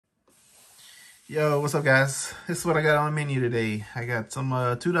Yo, what's up, guys? This is what I got on the menu today. I got some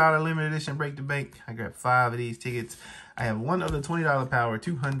 $2 limited edition Break the Bank. I got 5 of these tickets. I have one of the $20 Power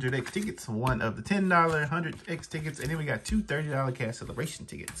 200X tickets, one of the $10 100X tickets, and then we got two $30 cash celebration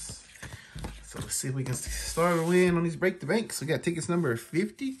tickets. So let's see if we can start a win on these Break the Banks. We got tickets number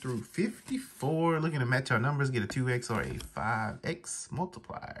 50 through 54. Looking to match our numbers, get a 2X or a 5X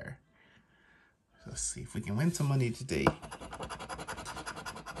multiplier. So let's see if we can win some money today.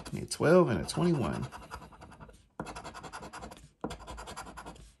 A 12 and a 21.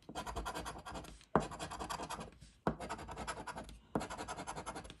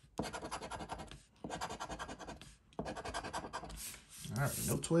 All right,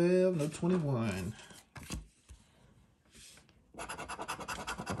 no 12, no 21.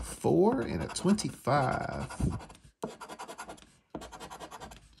 A 4 and a 25.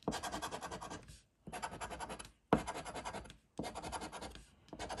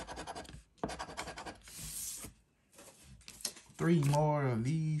 Three more of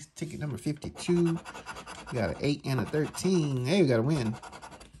these. Ticket number 52. We got an 8 and a 13. Hey, we got a win.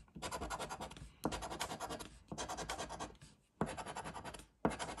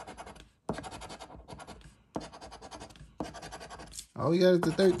 All we got is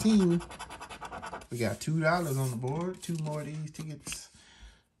the 13. We got $2 on the board. Two more of these tickets.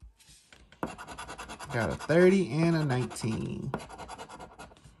 Got a 30 and a 19.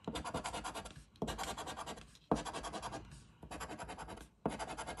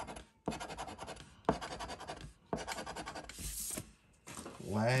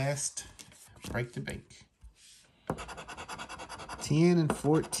 Last Break the Bank. 10 and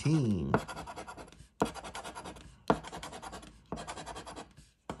 14.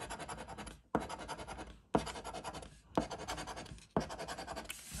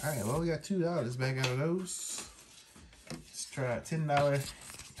 Alright, well, we got $2 back out of those. Let's try $10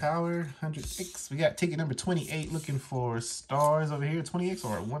 Power 100X. We got ticket number 28 looking for stars over here, 20X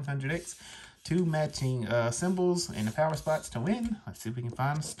or 100X. Two matching symbols in the power spots to win. Let's see if we can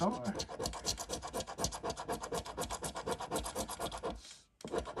find a star.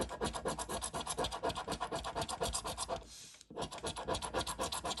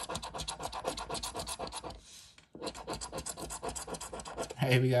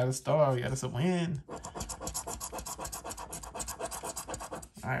 Hey, we got a star. We got us a win.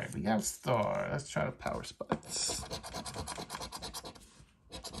 All right, we got a star. Let's try the power spots.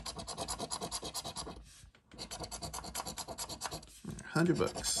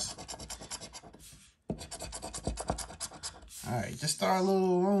 $100. All right, just start a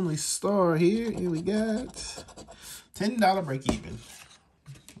little only star here. Here we got $10 break even.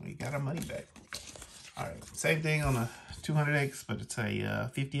 We got our money back. All right, same thing on a 200X, but it's a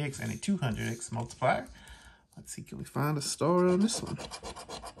 50X and a 200X multiplier. Let's see, can we find a star on this one?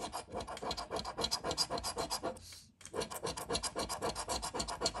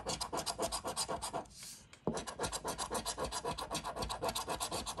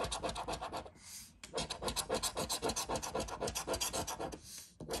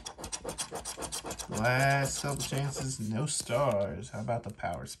 Last couple chances, no stars. How about the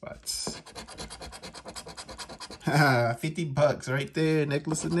power spots? 50 bucks right there,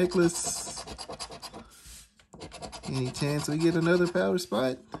 necklace of necklace. Any chance we get another power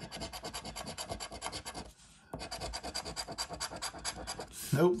spot?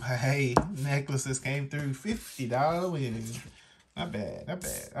 Nope. Hey, necklaces came through. $50 win. Not bad, not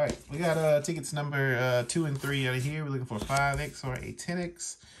bad. All right, we got tickets number 2 and 3 out of here. We're looking for a 5X or a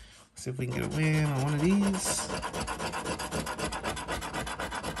 10X. See if we can get a win on one of these.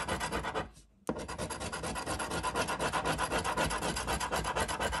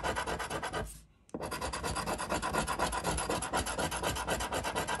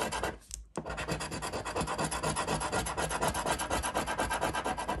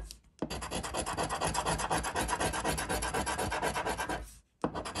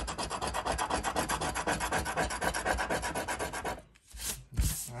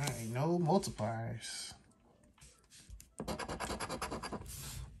 No multipliers.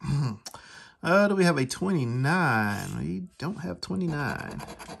 Do we have a 29? We don't have 29.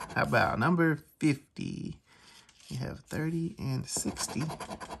 How about number 50? We have 30 and 60.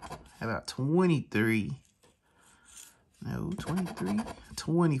 How about 23? No, 23.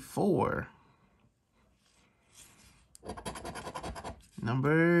 24.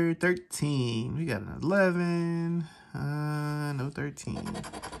 Number 13. We got an 11. No 13.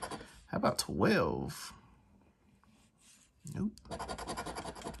 How about 12? Nope.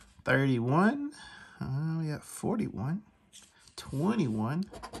 31. We got 41. 21.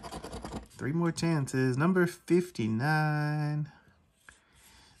 3 more chances. Number 59.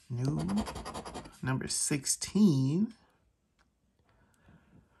 No. Number 16.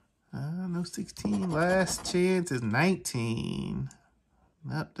 No 16. Last chance is 19.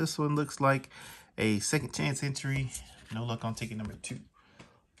 Nope, this one looks like a second chance entry. No luck on ticket number 2.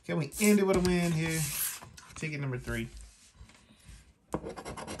 Can we end it with a win here? Ticket number 3.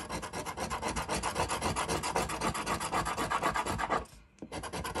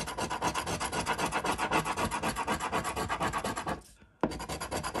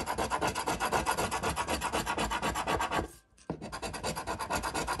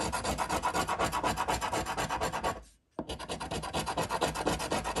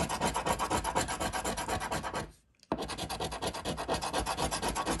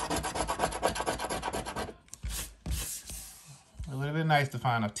 It would have been nice to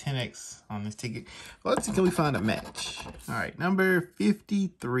find a 10x on this ticket. Well, let's see, can we find a match? All right, number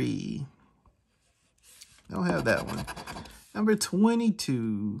 53. Don't have that one. Number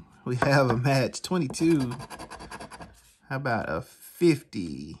 22. We have a match, 22. How about a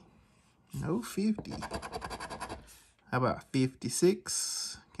 50? No 50. How about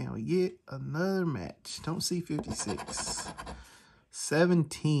 56? Can we get another match? Don't see 56.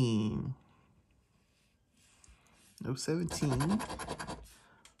 17. No 17.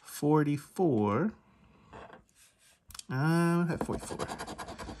 44. I have 44.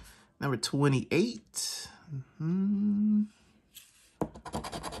 Number 28. How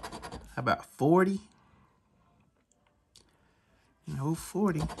about 40? No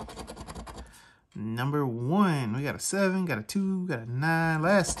 40. Number 1. We got a 7, got a 2, got a 9.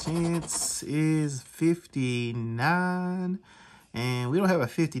 Last chance is 59. And we don't have a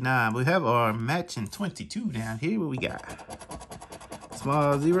 59, but we have our matching 22 down here. What we got?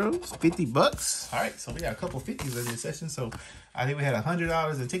 Small zeros, 50 bucks. All right, so we got a couple 50s in this session. So I think we had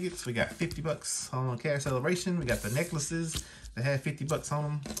 $100 in tickets. We got 50 bucks on Cash Celebration. We got the necklaces that had 50 bucks on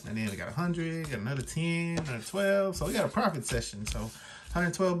them. And then we got 100, got another 10, another 12. So we got a profit session. So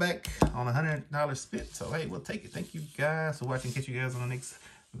 112 back on $100 spent. So hey, we'll take it. Thank you guys for watching. Catch you guys on the next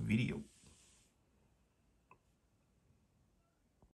video.